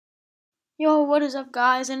Yo, what is up,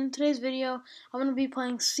 guys? And in today's video, I'm going to be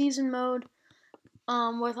playing season mode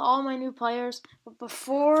with all my new players. But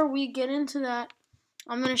before we get into that,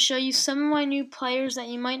 I'm going to show you some of my new players that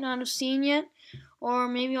you might not have seen yet, or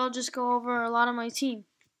maybe I'll just go over a lot of my team.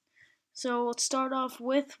 So let's start off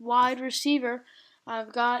with wide receiver.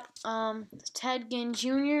 I've got Ginn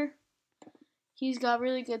Jr. He's got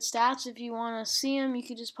really good stats. If you want to see him, you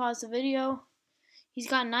can just pause the video. He's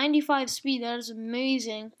got 95 speed. That is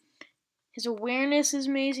amazing. His awareness is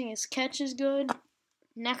amazing. His catch is good.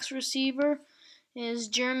 Next receiver is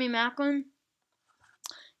Jeremy Macklin.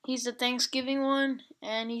 He's the Thanksgiving one,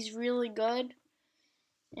 and he's really good.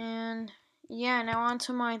 And yeah, now on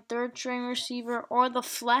to my third string receiver, or the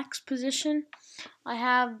flex position. I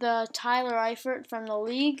have the Tyler Eifert from the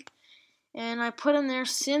league, and I put him there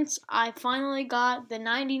since I finally got the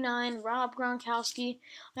 99 Rob Gronkowski.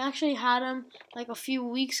 I actually had him like a few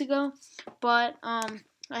weeks ago, but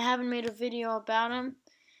I haven't made a video about him,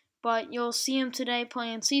 but you'll see him today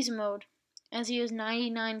playing season mode, as he has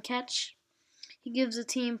 99 catch. He gives the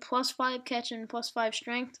team +5 catch and +5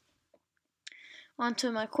 strength.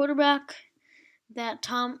 Onto my quarterback, that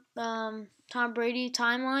Tom Brady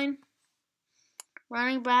timeline.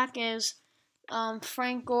 Running back is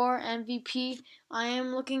Frank Gore, MVP. I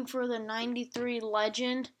am looking for the 93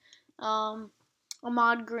 legend,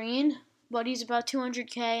 Ahmad Green, but he's about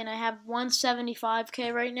 200K, and I have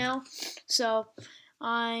 175K right now. So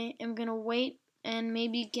I am going to wait and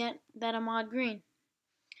maybe get that Ahmad Green.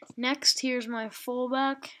 Next, here's my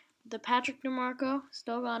fullback, the Patrick DeMarco.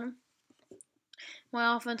 Still got him.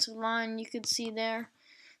 My offensive line, you could see there.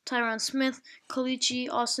 Tyron Smith, Kalichi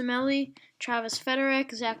Osemele, Travis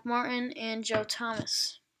Frederick, Zach Martin, and Joe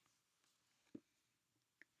Thomas.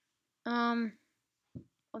 Let's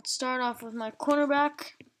start off with my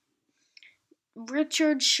cornerback,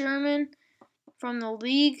 Richard Sherman from the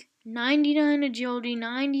league, 99 agility,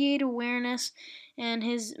 98 awareness, and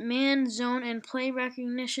his man, zone, and play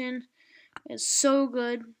recognition is so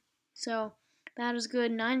good. So that is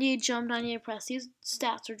good. 98 jump, 98 press. These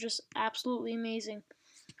stats are just absolutely amazing.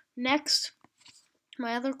 Next,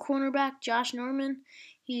 my other cornerback, Josh Norman.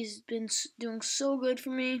 He's been doing so good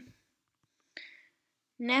for me.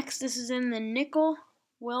 Next, this is in the nickel,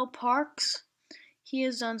 Will Parks. He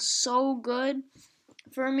has done so good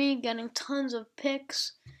for me, getting tons of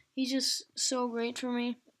picks. He's just so great for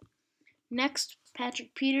me. Next,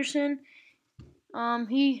 Patrick Peterson.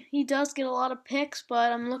 He does get a lot of picks,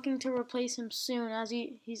 but I'm looking to replace him soon, as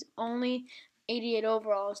he's only 88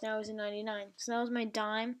 overalls. Now he's a 99. So that was my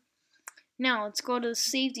dime. Now let's go to the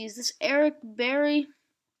safeties. This Eric Berry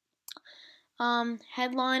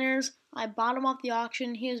headliners. I bought him off the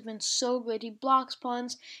auction. He has been so good. He blocks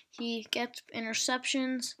punts. He gets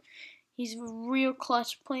interceptions. He's a real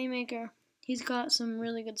clutch playmaker. He's got some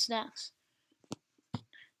really good stats.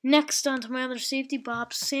 Next, on to my other safety,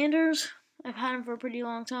 Bob Sanders. I've had him for a pretty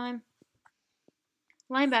long time.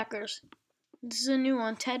 Linebackers. This is a new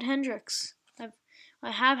one, Ted Hendricks.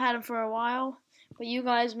 I have had him for a while, but you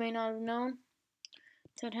guys may not have known.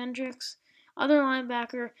 Ted Hendricks. Other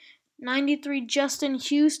linebacker, 93 Justin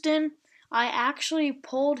Houston. I actually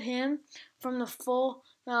pulled him from the Football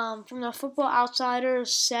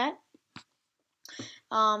Outsiders set.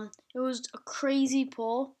 It was a crazy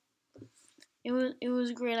pull. It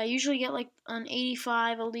was great. I usually get like an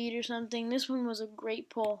 85 elite or something. This one was a great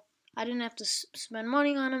pull. I didn't have to spend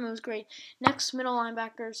money on him. It was great. Next, middle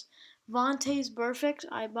linebackers. Vontae's perfect.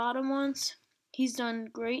 I bought him once. He's done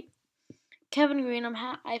great. Kevin Green.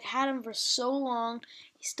 I've had him for so long.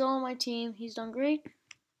 He's still on my team. He's done great.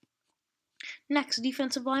 Next,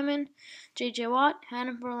 defensive lineman. J.J. Watt. Had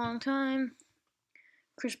him for a long time.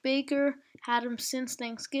 Chris Baker. Had him since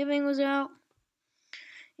Thanksgiving was out.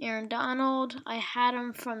 Aaron Donald, I had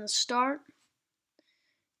him from the start.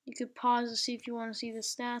 You could pause to see if you want to see the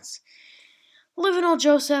stats. Livinal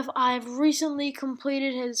Joseph, I've recently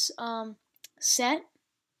completed his set.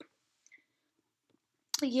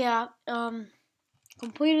 Yeah,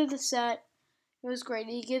 completed the set. It was great.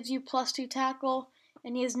 He gives you +2 tackle,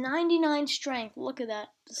 and he has 99 strength. Look at that.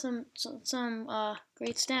 Some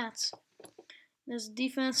great stats. There's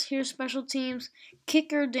defense. Here's special teams.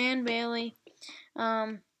 Kicker Dan Bailey.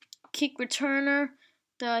 Kick returner,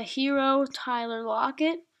 the hero, Tyler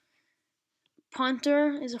Lockett.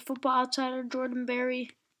 Punter is a Football Outsider, Jordan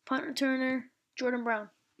Berry. Punt returner, Jordan Brown.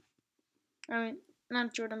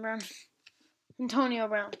 Not Jordan Brown. Antonio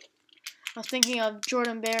Brown. I was thinking of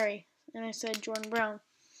Jordan Berry, and I said Jordan Brown.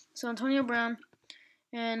 So Antonio Brown,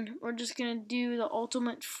 and we're just going to do the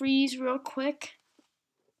ultimate freeze real quick.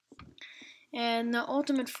 And the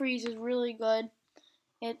ultimate freeze is really good.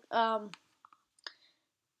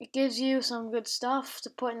 It gives you some good stuff to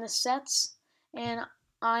put in the sets, and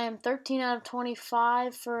I am 13 out of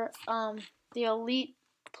 25 for the elite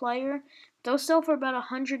player. Those sell for about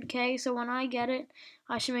 100K, so when I get it,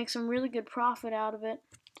 I should make some really good profit out of it.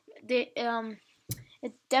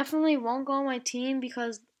 It definitely won't go on my team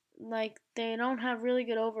because they don't have really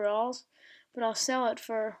good overalls, but I'll sell it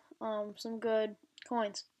for some good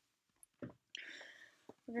coins.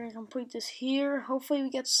 We're gonna complete this here. Hopefully we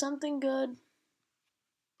get something good.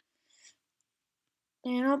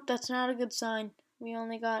 And nope, that's not a good sign. We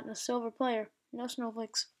only got a silver player. No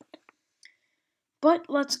snowflakes. But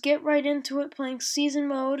let's get right into it playing season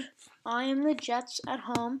mode. I am the Jets at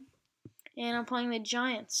home, and I'm playing the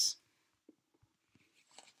Giants.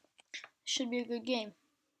 Should be a good game.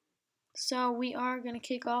 So we are going to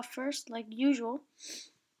kick off first, like usual.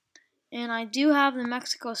 And I do have the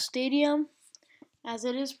Mexico Stadium, as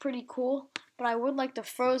it is pretty cool. But I would like the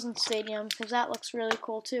Frozen Stadium, because that looks really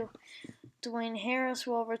cool too. Dwayne Harris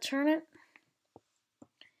will return it.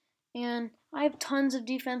 And I have tons of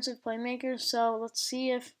defensive playmakers, so let's see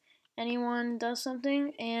if anyone does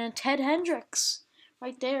something. And Ted Hendricks,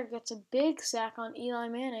 right there, gets a big sack on Eli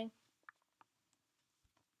Manning.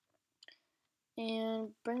 And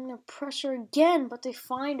bring the pressure again, but they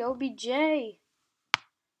find OBJ.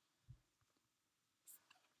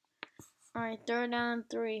 Alright, 3rd down and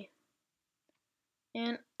 3.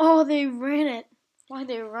 And, oh, they ran it. Why'd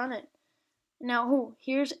they run it? Now,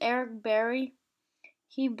 here's Eric Berry.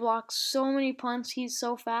 He blocks so many punts. He's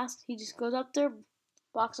so fast. He just goes up there,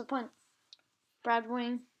 blocks a punt. Brad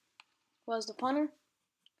Wing was the punter.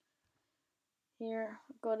 Here,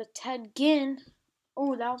 go to Ted Ginn.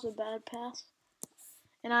 Oh, that was a bad pass.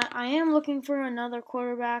 And I am looking for another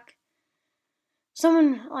quarterback.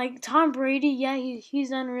 Someone like Tom Brady, yeah,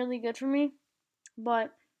 he's done really good for me.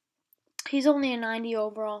 But he's only a 90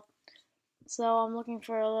 overall. So I'm looking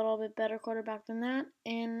for a little bit better quarterback than that.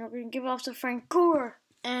 And we're going to give it off to Frank Gore.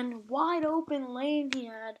 And wide open lane he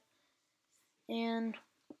had. And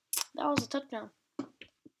that was a touchdown.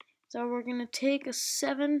 So we're going to take a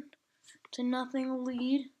 7-0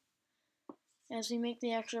 lead as we make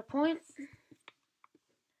the extra point.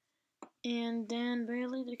 And Dan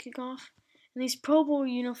Bailey to kick off. And these Pro Bowl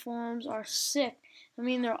uniforms are sick. I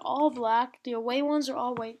mean, they're all black. The away ones are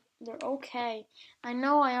all white. They're okay. I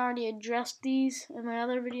know I already addressed these in my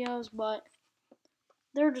other videos, but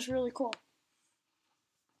they're just really cool.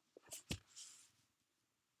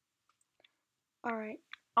 Alright.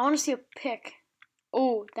 I want to see a pick.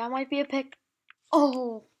 Oh, that might be a pick.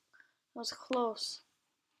 Oh, that was close.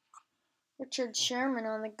 Richard Sherman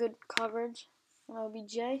on the good coverage on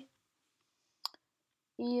OBJ.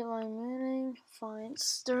 Eli Manning finds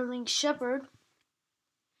Sterling Shepard.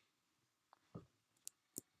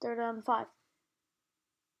 3rd down and 5.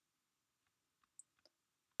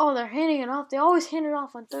 Oh, they're handing it off. They always hand it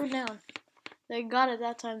off on 3rd down. They got it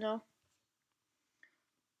that time, though.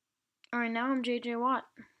 Alright, now I'm J.J. Watt.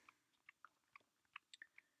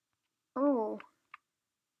 Oh.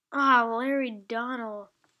 Larry Donald.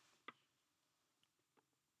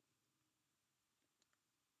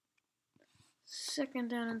 2nd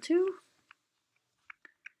down and 2.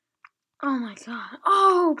 Oh my god.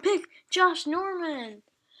 Oh, pick! Josh Norman!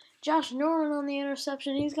 Josh Norman on the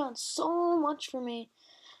interception. He's gotten so much for me.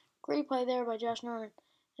 Great play there by Josh Norman.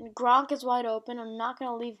 And Gronk is wide open. I'm not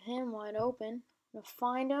going to leave him wide open. I'm going to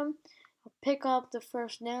find him. I'll pick up the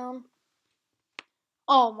 1st down.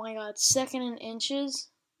 Oh my god. 2nd and inches.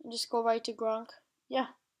 And just go right to Gronk. Yeah.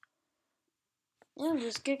 Yeah,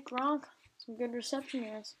 just get Gronk some good reception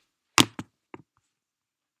yards.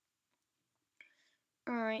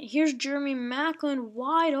 Alright, here's Jeremy Maclin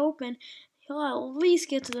wide open. He'll at least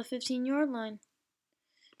get to the 15-yard line.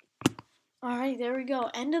 Alright, there we go.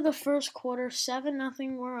 End of the 1st quarter,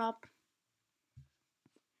 7-0, we're up.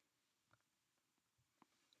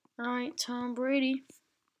 Alright, Tom Brady.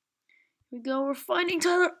 Here we go, we're finding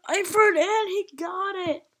Tyler Eifert, and he got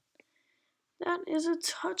it! That is a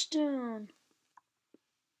touchdown.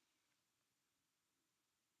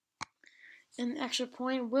 And the extra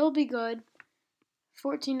point will be good.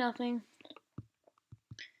 14-0.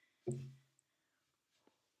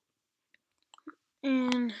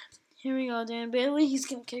 And here we go, Dan Bailey. He's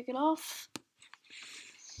going to kick it off.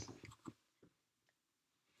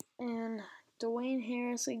 And Dwayne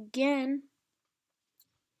Harris again.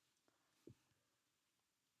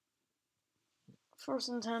 1st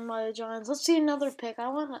and 10 by the Giants. Let's see another pick. I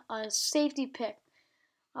want a safety pick.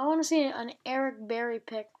 I want to see an Eric Berry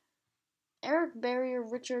pick. Eric Berry or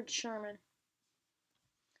Richard Sherman.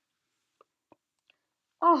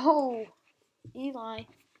 Oh, Eli.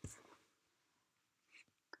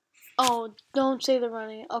 Oh, don't say the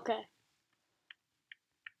running. Okay.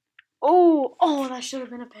 Oh, that should have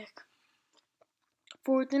been a pick.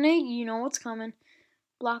 4th and 8, you know what's coming.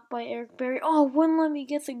 Blocked by Eric Berry. Oh, wouldn't let me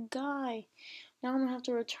get the guy. Now I'm going to have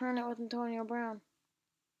to return it with Antonio Brown.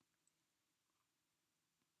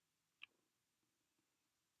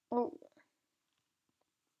 Oh.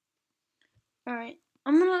 Alright.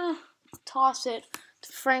 I'm going to toss it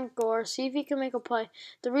to Frank Gore, see if he can make a play.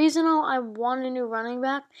 The reason I want a new running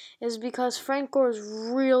back is because Frank Gore is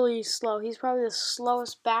really slow. He's probably the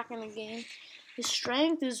slowest back in the game. His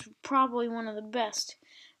strength is probably one of the best,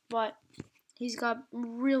 but he's got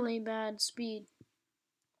really bad speed.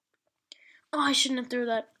 Oh, I shouldn't have threw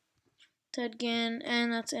that to Ginn,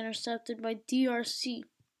 and that's intercepted by DRC.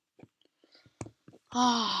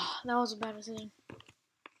 Ah, that was a bad decision.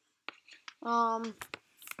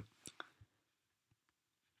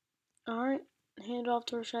 Alright, hand off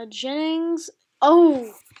to Rashad Jennings.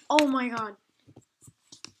 Oh my God.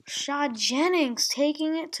 Rashad Jennings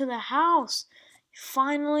taking it to the house. He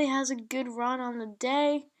finally has a good run on the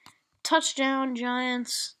day. Touchdown,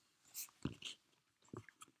 Giants.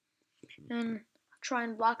 And try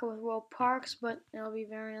and block it with Will Parks, but it'll be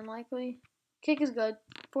very unlikely. Kick is good.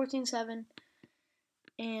 14-7.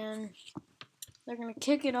 And they're going to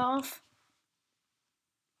kick it off.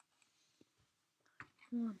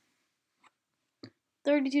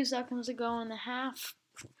 32 seconds to go in the half.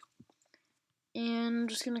 And I'm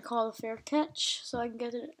just going to call a fair catch so I can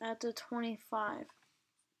get it at the 25.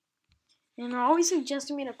 And they're always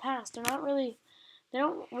suggesting me to pass. They don't really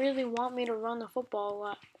want me to run the football a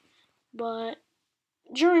lot. But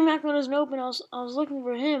Jeremy Macklin isn't open. I was looking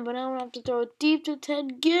for him, but now I'm going to have to throw it deep to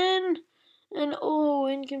Ted Ginn. And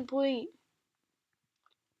incomplete.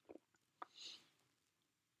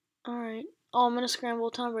 Alright. Oh, I'm going to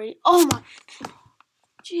scramble Tom Brady. Oh my.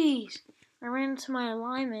 Jeez. I ran into my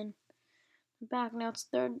lineman. Back now, it's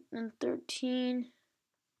 3rd and 13.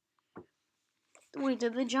 Wait,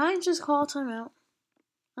 did the Giants just call a timeout?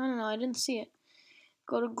 I don't know, I didn't see it.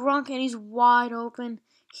 Go to Gronk, and he's wide open.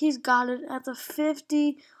 He's got it at the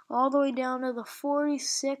 50, all the way down to the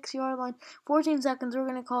 46-yard line. 14 seconds, we're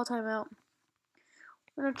going to call timeout.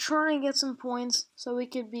 We're going to try and get some points so we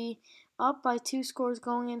could be up by 2 scores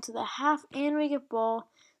going into the half, and we get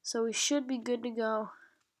ball, so we should be good to go.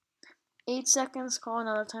 8 seconds, call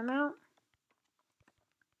another timeout.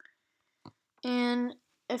 And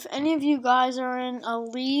if any of you guys are in a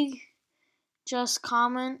league, just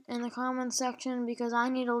comment in the comment section because I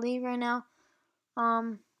need a league right now.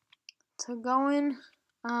 To go in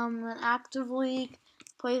an active league,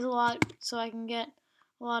 plays a lot so I can get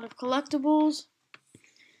a lot of collectibles.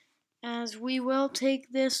 As we will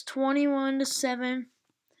take this 21-7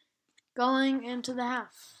 going into the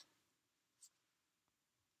half.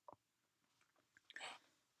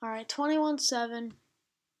 Alright, 21-7.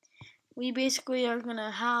 We basically are going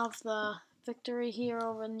to have the victory here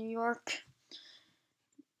over New York.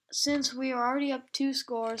 Since we are already up 2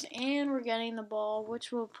 scores and we're getting the ball,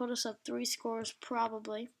 which will put us up 3 scores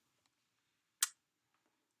probably.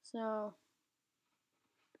 So,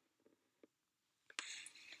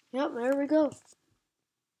 yep, there we go.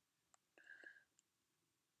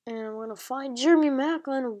 And I'm going to find Jeremy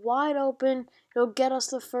Macklin wide open. It'll get us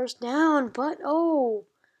the first down, but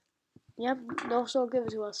yep, they'll still give it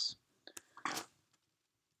to us.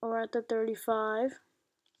 We're at the 35.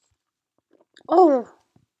 Oh,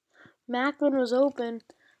 Macklin was open,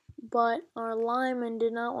 but our lineman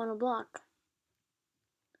did not want to block.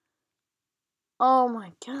 Oh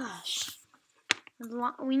my gosh.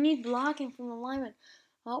 We need blocking from the lineman.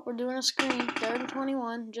 Oh, we're doing a screen. 3rd and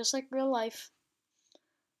 21, just like real life.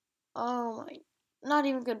 Oh my, not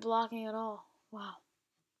even good blocking at all. Wow.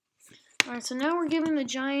 Alright, so now we're giving the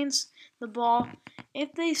Giants the ball.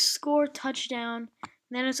 If they score touchdown,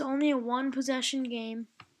 then it's only a 1-possession game.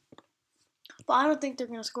 But I don't think they're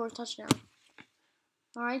going to score a touchdown.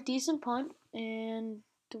 Alright, decent punt. And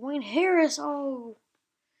Dwayne Harris, oh.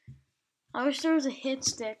 I wish there was a hit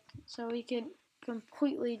stick so we could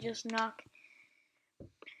completely just knock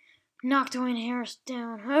Dwayne Harris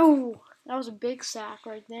down. Oh, that was a big sack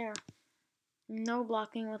right there. No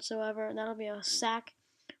blocking whatsoever. That'll be a sack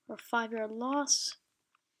or 5-yard loss.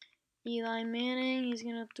 Eli Manning, he's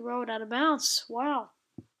going to throw it out of bounds. Wow.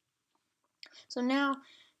 So now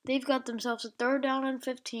they've got themselves a 3rd down and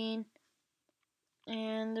 15.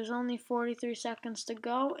 And there's only 43 seconds to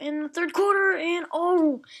go in the 3rd quarter. And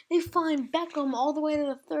they find Beckham all the way to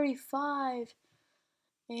the 35.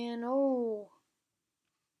 And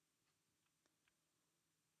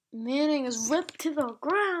Manning is ripped to the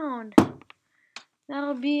ground.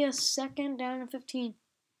 That'll be a 2nd down and 15.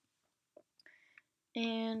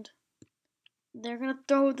 And They're going to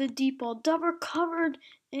throw the deep ball. Double covered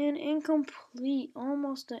and incomplete.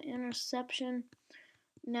 Almost an interception.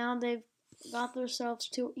 Now they've got themselves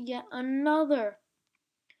to yet another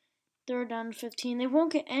 3rd down and 15. They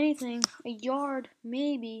won't get anything. A yard,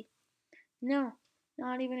 maybe. No,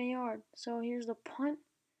 not even a yard. So here's the punt.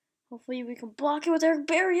 Hopefully we can block it with Eric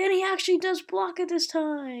Berry, and he actually does block it this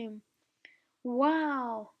time.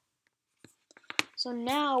 Wow. So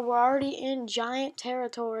now we're already in Giant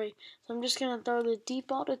territory. So I'm just going to throw the deep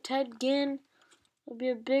ball to Ted Ginn. It'll be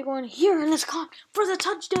a big one here, and it's caught for the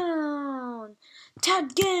touchdown.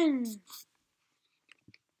 Ted Ginn.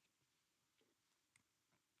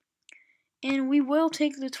 And we will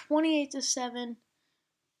take the 28-7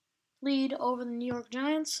 lead over the New York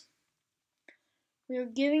Giants. We are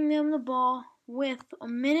giving them the ball with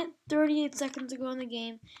 1:38 to go in the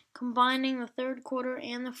game, combining the 3rd quarter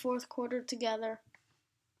and the 4th quarter together.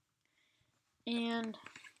 And,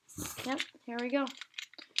 yep, here we go.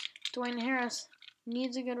 Dwayne Harris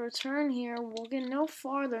needs a good return here. We'll get no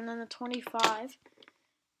farther than the 25.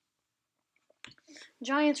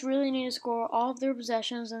 Giants really need to score all of their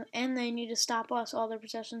possessions, and they need to stop us all their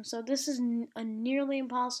possessions. So this is a nearly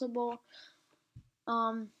impossible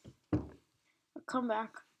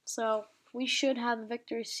comeback. So we should have the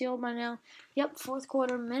victory sealed by now. Yep, 4th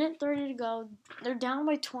quarter, 1:30 to go. They're down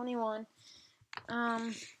by 21.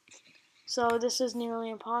 So this is nearly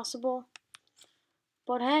impossible.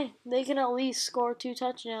 But hey, they can at least score 2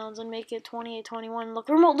 touchdowns and make it 28-21. Look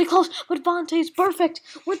remotely close, but Vontae's perfect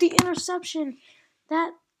with the interception.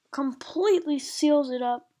 That completely seals it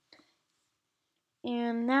up.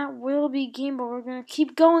 And that will be game, but we're going to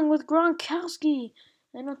keep going with Gronkowski.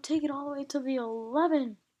 And he'll take it all the way to the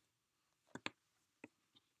 11.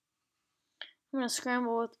 I'm going to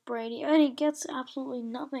scramble with Brady, and he gets absolutely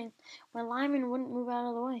nothing. My lineman wouldn't move out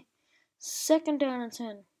of the way. 2nd down and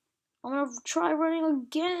 10. I'm going to try running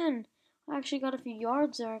again. I actually got a few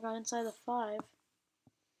yards there. I got inside the 5.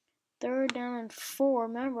 3rd down and 4.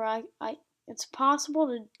 Remember, it's possible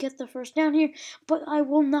to get the 1st down here, but I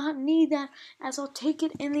will not need that as I'll take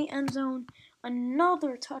it in the end zone.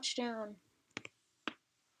 Another touchdown.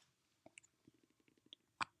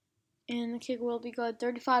 And the kick will be good.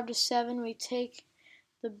 35-7. We take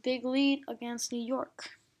the big lead against New York.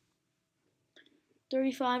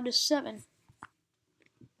 35-7.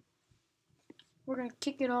 We're going to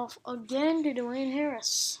kick it off again to Dwayne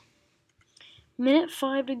Harris.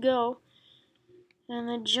 1:05 to go. And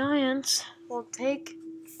the Giants will take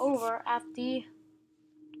over at the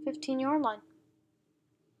 15-yard line.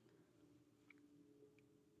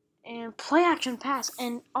 And play action pass.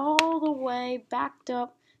 And all the way backed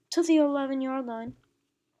up to the 11-yard line.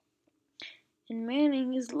 And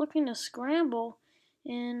Manning is looking to scramble.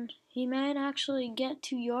 And he might actually get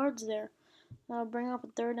 2 yards there. That'll bring up a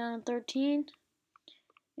 3rd down and 13.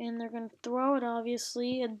 And they're going to throw it,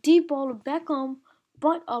 obviously. A deep ball to Beckham,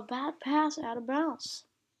 but a bad pass out of bounds.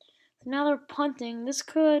 So now they're punting. This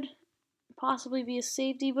could possibly be a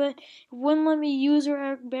safety, but it wouldn't let me use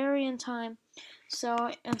Eric Berry in time. So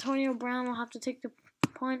Antonio Brown will have to take the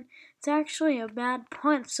punt. It's actually a bad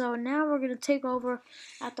punt. So now we're going to take over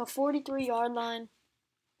at the 43-yard line.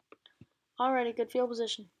 Alrighty, good field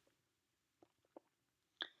position.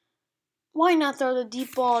 Why not throw the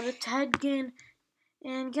deep ball to Ted Ginn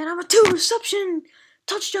and get him a 2 reception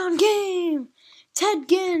touchdown game? Ted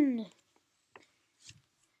Ginn.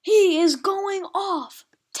 He is going off.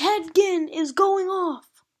 Ted Ginn is going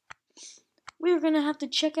off. We're going to have to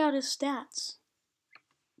check out his stats.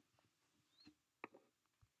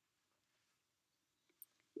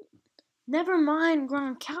 Never mind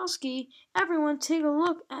Gronkowski. Everyone take a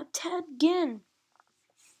look at Ted Ginn.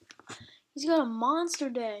 He's got a monster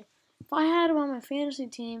day. If I had him on my fantasy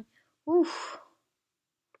team, oof.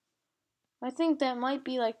 I think that might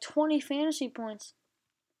be like 20 fantasy points.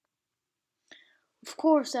 Of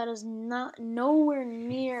course, that is nowhere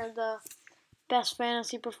near the best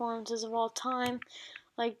fantasy performances of all time,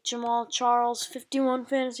 like Jamal Charles, 51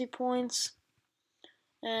 fantasy points,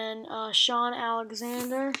 and Sean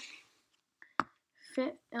Alexander,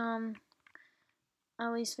 at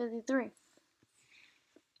least 53.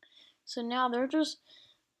 So now they're just,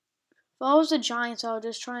 if I was the Giants, I would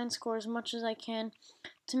just try and score as much as I can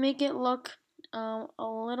to make it look a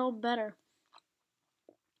little better.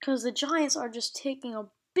 Because the Giants are just taking a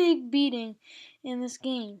big beating in this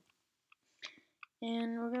game.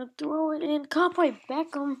 And we're going to throw it in. Caught by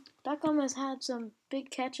Beckham. Beckham has had some big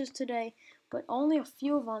catches today, but only a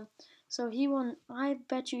few of them. So I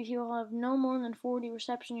bet you he will have no more than 40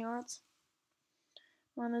 reception yards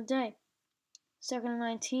on the day. 2nd and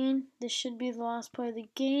 19. This should be the last play of the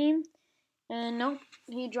game. And nope,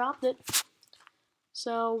 he dropped it.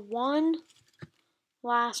 So one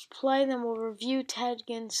last play, then we'll review Ted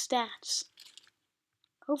Ginn's stats.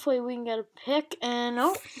 Hopefully we can get a pick, and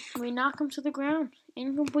oh, we knock him to the ground.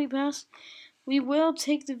 Incomplete pass. We will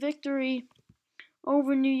take the victory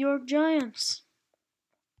over New York Giants.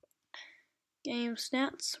 Game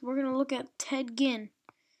stats. We're going to look at Ted Ginn.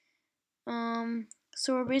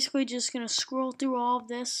 So we're basically just going to scroll through all of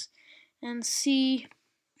this and see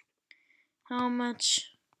how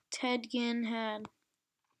much Ted Ginn had.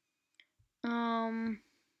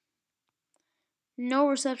 No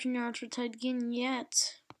reception yards for Ted Ginn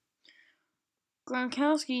yet. Rob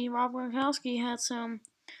Gronkowski had some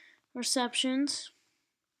receptions.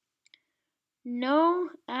 No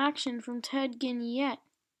action from Ted Ginn yet.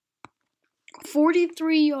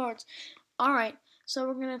 43 yards. Alright, so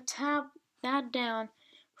we're going to tap that down.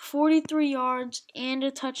 43 yards and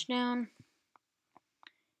a touchdown.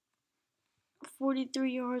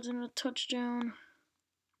 43 yards and a touchdown.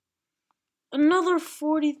 Another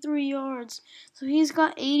 43 yards. So he's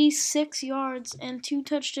got 86 yards and 2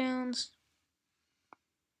 touchdowns.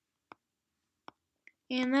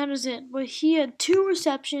 And that is it. But he had 2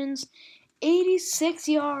 receptions, 86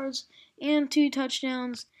 yards, and 2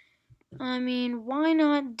 touchdowns. I mean, why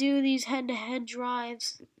not do these head-to-head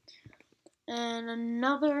drives? And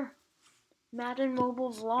another Madden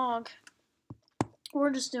mobile vlog. We're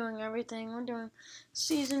just doing everything. We're doing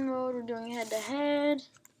season mode, we're doing head-to-head.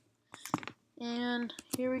 And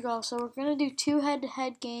here we go. So we're going to do 2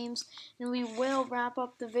 head-to-head games, and we will wrap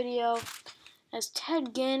up the video as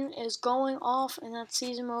Ted Ginn is going off in that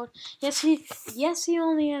season mode. Yes, he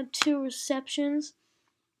only had 2 receptions,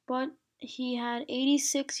 but he had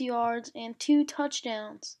 86 yards and 2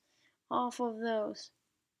 touchdowns off of those.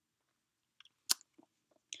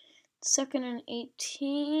 2nd and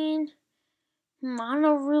 18. I don't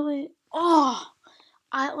know really.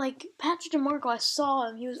 I like Patrick DeMarco. I saw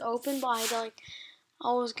him. He was open, but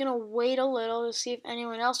I was gonna wait a little to see if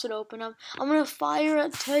anyone else would open up. I'm gonna fire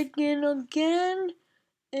at Ted Ginn again,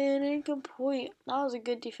 and incomplete. That was a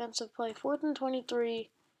good defensive play. 4th and 23.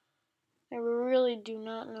 I really do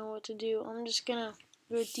not know what to do. I'm just gonna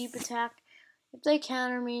do a deep attack. If they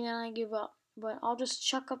counter me, then I give up. But I'll just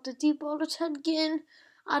chuck up the deep ball to Ted Ginn.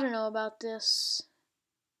 I don't know about this.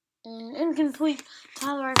 And incomplete.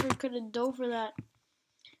 Tyler Eifert could have dove for that.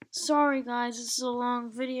 Sorry guys, this is a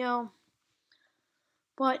long video,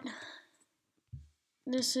 but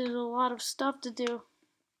this is a lot of stuff to do.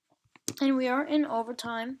 And we are in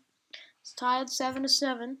overtime. It's tied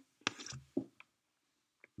 7-7.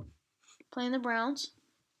 Playing the Browns.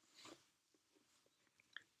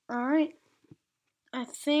 Alright. I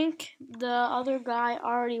think the other guy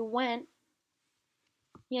already went.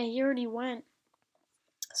 Yeah, he already went.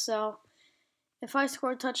 So, if I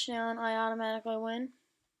score a touchdown, I automatically win.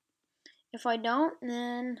 If I don't,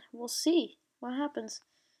 then we'll see what happens.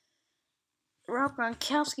 Rob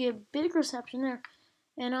Gronkowski, a big reception there.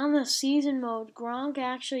 And on the season mode, Gronk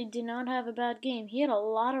actually did not have a bad game. He had a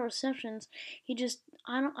lot of receptions. He just,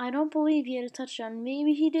 I don't believe he had a touchdown.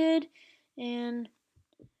 Maybe he did,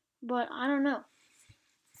 but I don't know.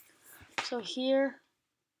 So here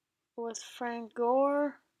with Frank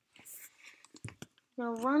Gore,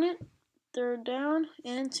 gonna run it, 3rd down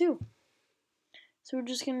and 2. So we're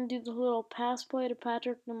just gonna do the little pass play to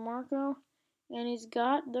Patrick DeMarco, and he's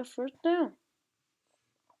got the 1st down.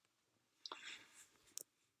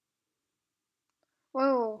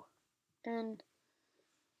 Whoa, and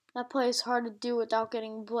that play is hard to do without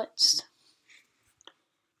getting blitzed.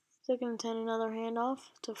 2nd and 10, another handoff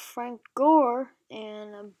to Frank Gore,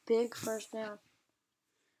 and a big 1st down.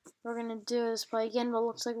 We're going to do this play again, but it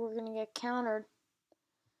looks like we're going to get countered.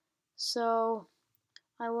 So,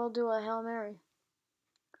 I will do a Hail Mary.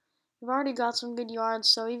 We've already got some good yards,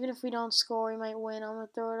 so even if we don't score, we might win. I'm going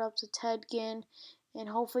to throw it up to Ted Ginn, and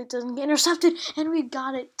hopefully it doesn't get intercepted. And we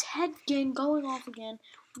got it. Ted Ginn going off again.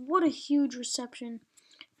 What a huge reception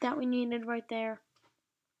that we needed right there.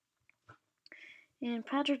 And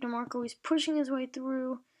Patrick DeMarco is pushing his way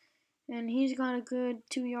through, and he's got a good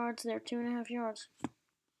 2 yards there, 2.5 yards.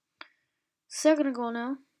 2nd and goal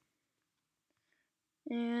now.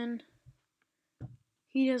 And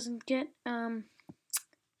he doesn't get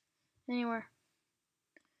anywhere.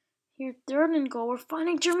 Here, 3rd and goal. We're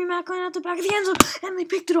finding Jeremy Maclin at the back of the end zone, and they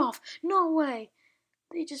picked it off. No way.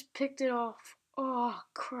 They just picked it off. Oh,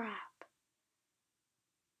 crap.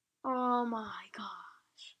 Oh, my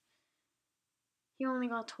gosh. He only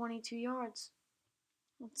got 22 yards.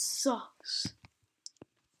 That sucks.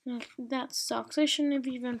 That sucks. I shouldn't have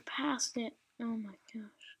even passed it. Oh, my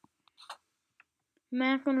gosh.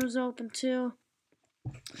 Maclin was open, too.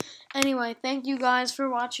 Anyway, thank you guys for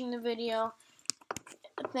watching the video.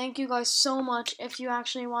 Thank you guys so much. If you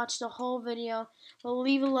actually watched the whole video, well,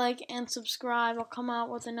 leave a like and subscribe. I'll come out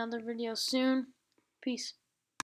with another video soon. Peace.